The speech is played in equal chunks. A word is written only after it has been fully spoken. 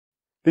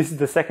This is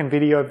the second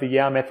video of the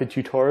Yau Method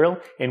tutorial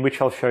in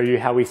which I'll show you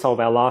how we solve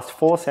our last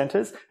 4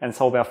 centers and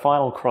solve our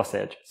final cross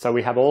edge. So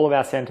we have all of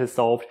our centers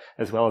solved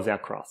as well as our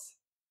cross.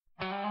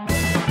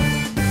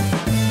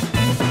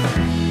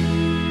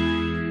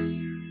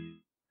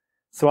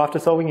 So after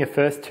solving your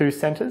first 2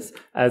 centers,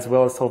 as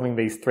well as solving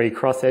these 3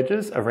 cross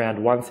edges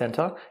around 1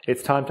 center,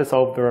 it's time to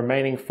solve the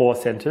remaining 4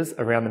 centers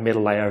around the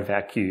middle layer of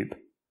our cube.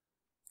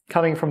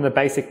 Coming from the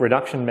basic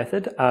reduction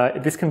method,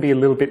 this can be a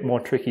little bit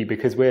more tricky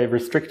because we're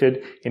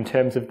restricted in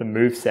terms of the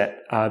move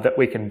set that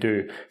we can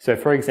do. So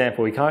for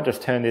example, we can't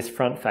just turn this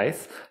front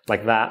face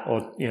like that,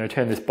 or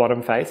turn this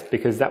bottom face,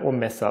 because that will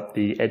mess up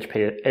the edge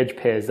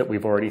pairs that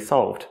we've already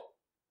solved.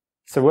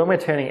 So when we're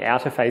turning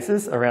outer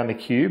faces around the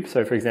cube,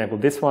 so for example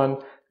this one,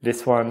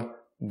 this one,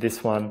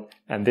 this one,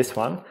 and this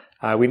one,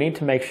 we need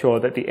to make sure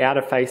that the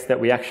outer face that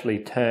we actually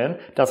turn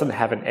doesn't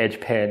have an edge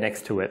pair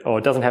next to it,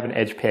 or doesn't have an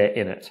edge pair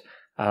in it.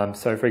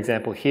 So for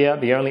example here,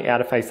 the only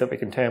outer face that we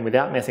can turn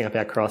without messing up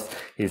our cross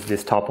is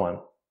this top one.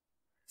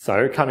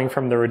 So coming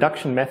from the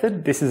reduction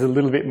method, this is a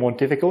little bit more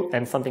difficult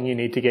and something you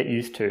need to get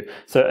used to.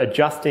 So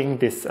adjusting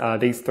these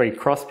 3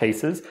 cross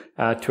pieces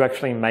to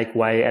actually make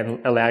way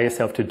and allow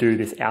yourself to do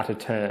this outer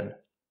turn.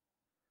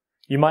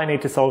 You might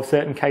need to solve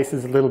certain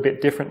cases a little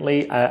bit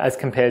differently as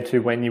compared to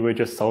when you were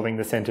just solving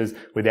the centers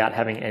without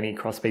having any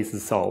cross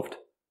pieces solved.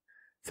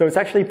 So it's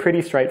actually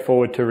pretty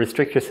straightforward to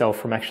restrict yourself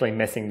from actually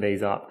messing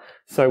these up.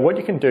 So what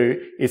you can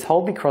do is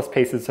hold the cross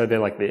pieces so they're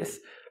like this.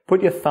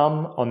 Put your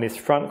thumb on this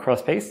front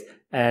cross piece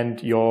and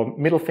your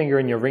middle finger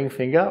and your ring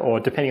finger, or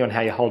depending on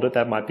how you hold it,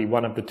 that might be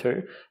one of the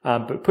two.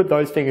 But put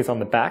those fingers on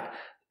the back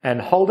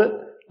and hold it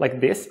like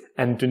this,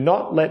 and do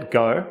not let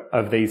go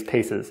of these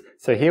pieces.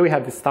 So here we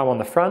have this thumb on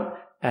the front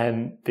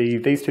and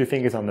these 2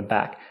 fingers on the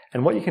back.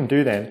 And what you can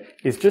do then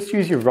is just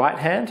use your right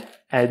hand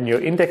and your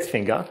index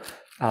finger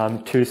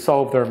to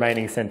solve the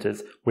remaining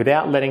centers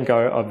without letting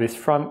go of this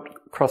front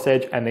cross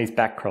edge and this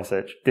back cross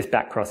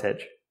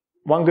edge.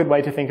 One good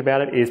way to think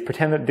about it is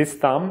pretend that this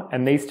thumb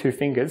and these 2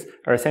 fingers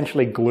are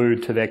essentially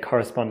glued to their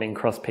corresponding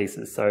cross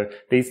pieces. So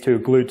these 2 are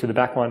glued to the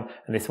back one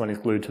and this one is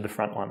glued to the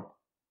front one.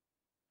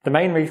 The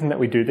main reason that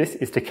we do this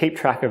is to keep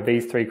track of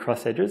these 3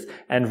 cross edges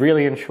and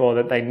really ensure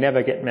that they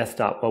never get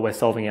messed up while we're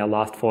solving our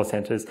last 4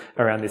 centers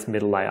around this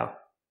middle layer.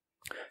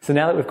 So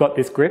now that we've got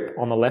this grip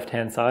on the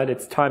left-hand side,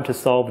 it's time to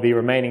solve the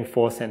remaining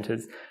 4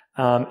 centers.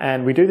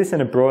 And we do this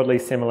in a broadly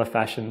similar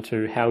fashion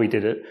to how we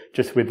did it,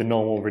 just with the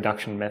normal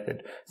reduction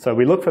method. So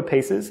we look for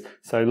pieces.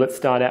 So let's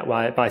start out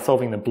by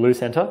solving the blue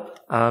center.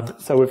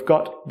 So we've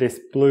got these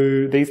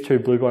 2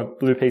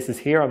 blue pieces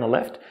here on the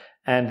left,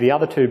 and the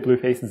other 2 blue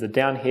pieces are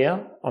down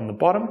here on the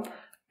bottom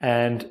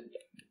and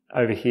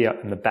over here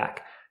in the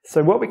back.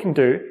 So what we can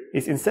do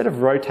is, instead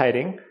of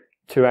rotating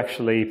to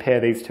actually pair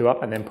these 2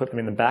 up and then put them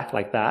in the back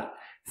like that,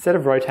 instead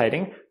of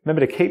rotating,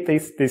 remember to keep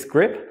this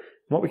grip.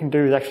 What we can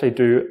do is actually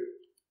do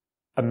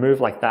a move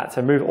like that.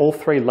 So move all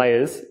 3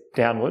 layers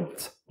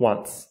downwards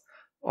once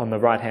on the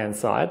right hand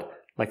side,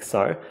 like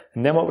so.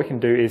 And then what we can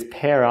do is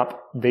pair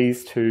up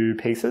these 2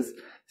 pieces.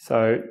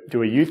 So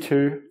do a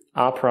U2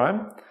 R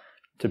prime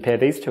to pair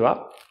these 2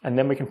 up, and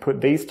then we can put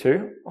these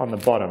 2 on the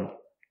bottom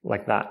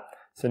like that.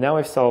 So now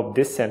we've solved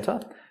this center.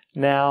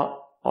 Now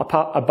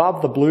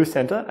above the blue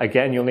center,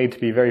 again, you'll need to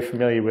be very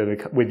familiar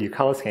with your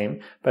color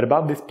scheme, but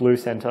above this blue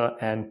center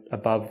and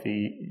above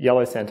the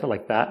yellow center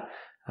like that.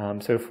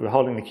 So if we're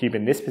holding the cube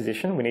in this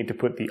position, we need to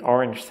put the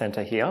orange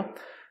center here.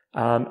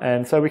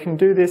 And so we can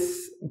do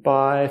this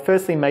by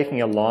firstly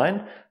making a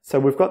line. So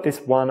we've got this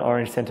one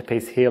orange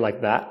centerpiece here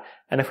like that.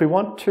 And if we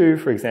want to,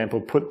 for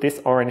example, put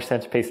this orange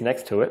centerpiece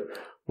next to it,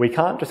 we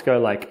can't just go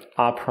like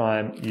R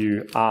prime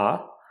U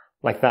R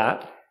like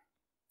that,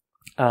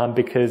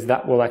 because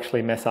that will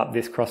actually mess up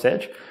this cross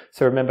edge.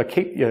 So remember,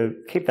 keep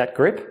that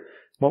grip.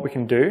 What we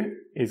can do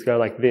is go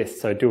like this.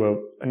 So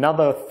do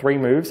another 3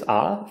 moves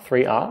R,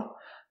 3R,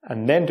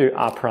 and then do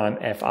R prime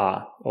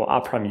FR, or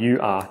R prime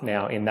UR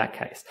now in that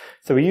case.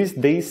 So we use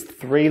these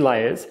 3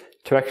 layers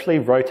to actually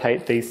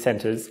rotate these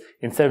centers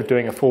instead of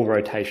doing a full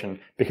rotation,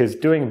 because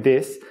doing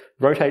this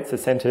rotates the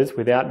centers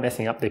without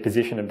messing up the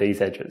position of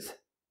these edges.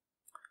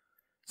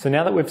 So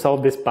now that we've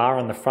solved this bar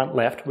on the front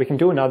left, we can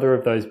do another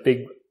of those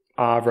big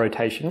R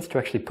rotations to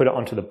actually put it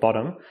onto the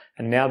bottom.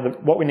 And now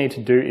what we need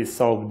to do is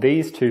solve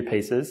these 2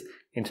 pieces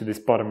into this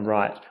bottom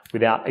right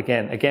without,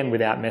 again,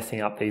 without messing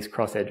up these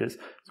cross edges.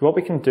 So what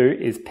we can do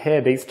is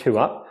pair these 2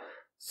 up.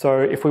 So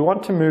if we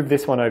want to move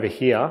this one over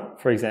here,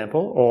 for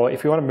example, or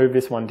if we want to move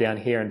this one down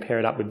here and pair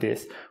it up with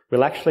this,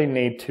 we'll actually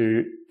need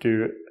to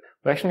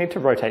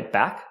rotate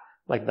back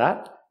like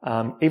that.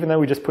 Even though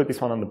we just put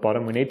this one on the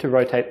bottom, we need to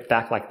rotate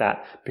back like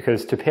that,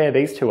 because to pair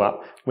these 2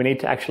 up, we need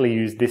to actually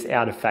use this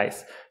outer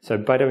face. So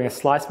by doing a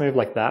slice move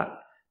like that,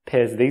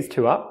 pairs these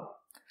 2 up,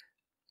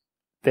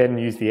 then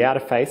use the outer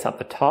face up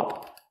the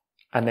top,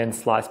 and then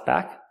slice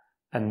back.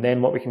 And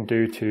then what we can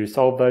do to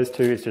solve those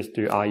 2 is just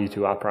do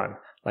RU2 R prime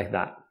like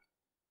that.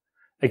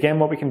 Again,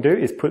 what we can do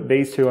is put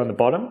these 2 on the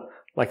bottom,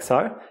 like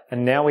so.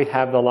 And now we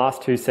have the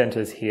last 2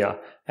 centers here.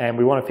 And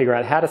we want to figure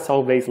out how to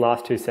solve these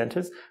last 2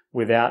 centers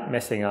without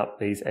messing up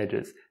these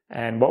edges.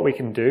 And what we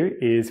can do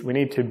is we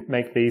need to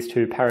make these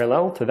two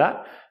parallel to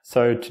that.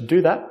 So to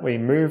do that, we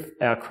move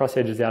our cross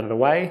edges out of the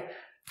way,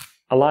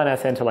 align our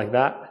center like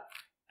that,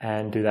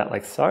 and do that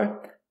like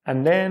so.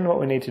 And then what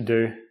we need to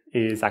do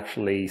is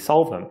actually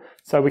solve them.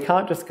 So we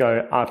can't just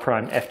go R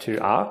prime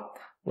F2 R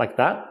like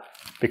that,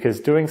 because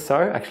doing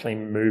so actually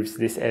moves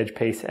this edge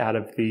piece out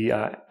of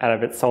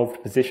its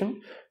solved position.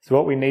 So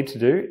what we need to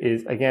do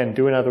is, again,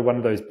 do another one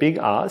of those big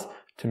R's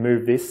to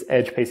move this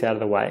edge piece out of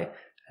the way.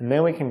 And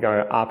then we can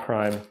go R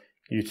prime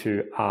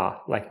U2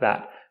 R like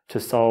that to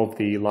solve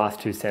the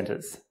last two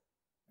centers.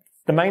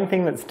 The main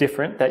thing that's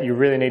different that you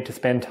really need to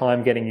spend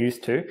time getting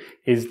used to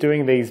is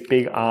doing these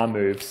big R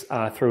moves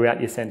throughout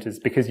your centers,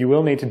 because you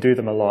will need to do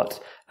them a lot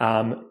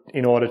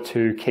in order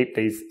to keep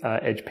these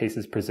edge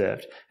pieces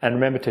preserved. And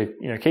remember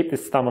to keep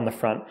this thumb on the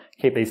front,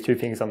 keep these two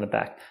fingers on the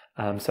back,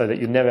 so that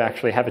you never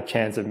actually have a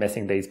chance of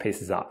messing these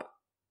pieces up.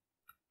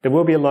 There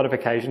will be a lot of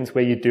occasions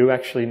where you do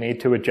actually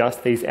need to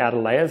adjust these outer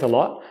layers a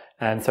lot,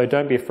 and so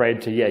don't be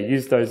afraid to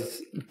use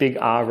those big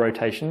R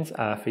rotations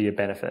for your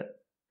benefit.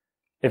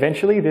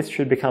 Eventually, this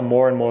should become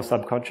more and more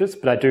subconscious,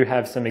 but I do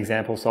have some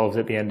example solves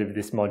at the end of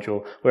this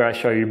module where I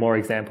show you more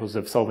examples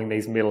of solving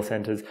these middle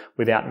centers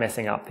without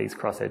messing up these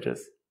cross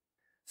edges.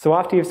 So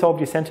after you've solved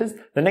your centers,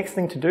 the next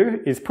thing to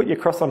do is put your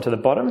cross onto the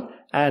bottom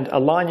and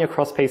align your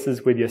cross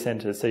pieces with your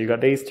centers. So you've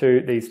got these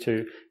two,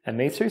 and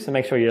these two, so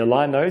make sure you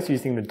align those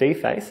using the D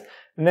face.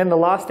 And then the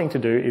last thing to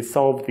do is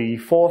solve the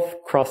fourth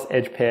cross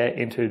edge pair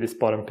into this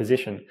bottom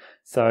position.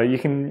 So you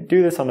can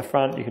do this on the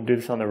front, you can do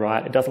this on the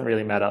right, it doesn't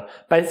really matter.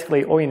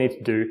 Basically, all you need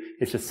to do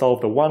is just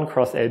solve the one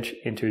cross edge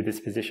into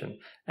this position.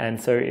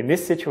 And so in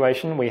this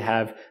situation, we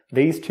have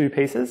these two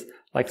pieces,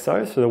 like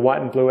so the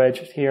white and blue edge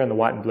here and the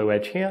white and blue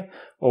edge here.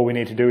 All we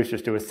need to do is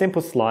just do a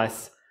simple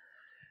slice,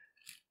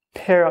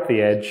 pair up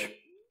the edge,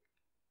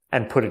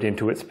 and put it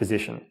into its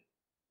position.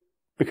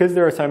 Because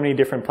there are so many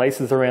different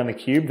places around the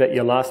cube that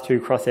your last two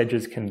cross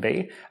edges can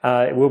be,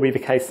 it will be the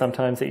case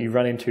sometimes that you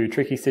run into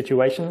tricky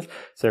situations.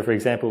 So for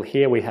example,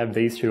 here we have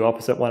these two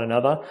opposite one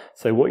another.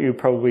 So what you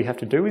probably have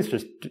to do is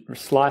just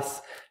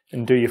slice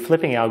and do your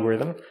flipping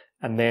algorithm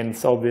and then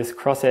solve this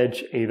cross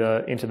edge either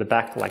into the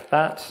back like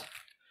that,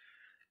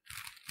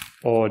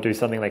 or do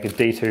something like a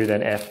D2,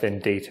 then F, then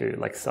D2,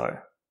 like so.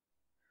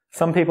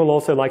 Some people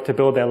also like to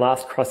build their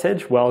last cross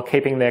edge while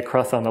keeping their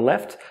cross on the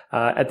left.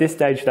 At this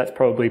stage, that's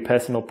probably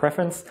personal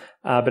preference,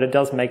 but it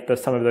does make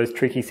some of those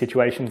tricky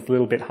situations a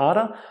little bit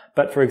harder.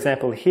 But for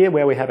example, here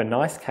where we have a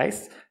nice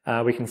case,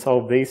 we can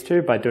solve these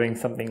two by doing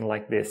something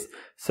like this.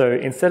 So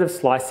instead of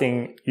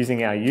slicing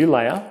using our U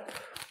layer,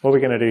 what we're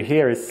going to do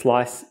here is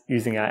slice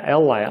using our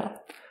L layer.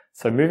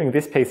 So moving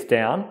this piece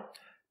down,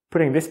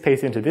 putting this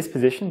piece into this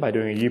position by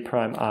doing a U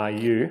prime R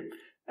U,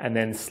 and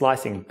then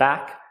slicing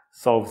back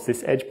solves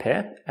this edge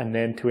pair, and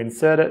then to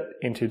insert it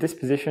into this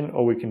position,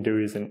 all we can do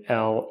is an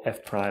L,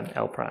 F prime,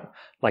 L prime,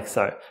 like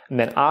so. And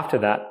then after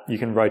that, you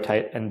can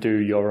rotate and do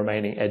your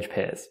remaining edge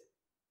pairs.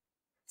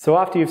 So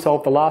after you've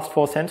solved the last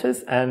four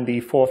centers and the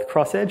fourth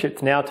cross edge,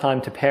 it's now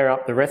time to pair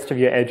up the rest of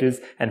your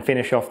edges and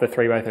finish off the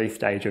 3x3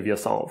 stage of your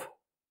solve.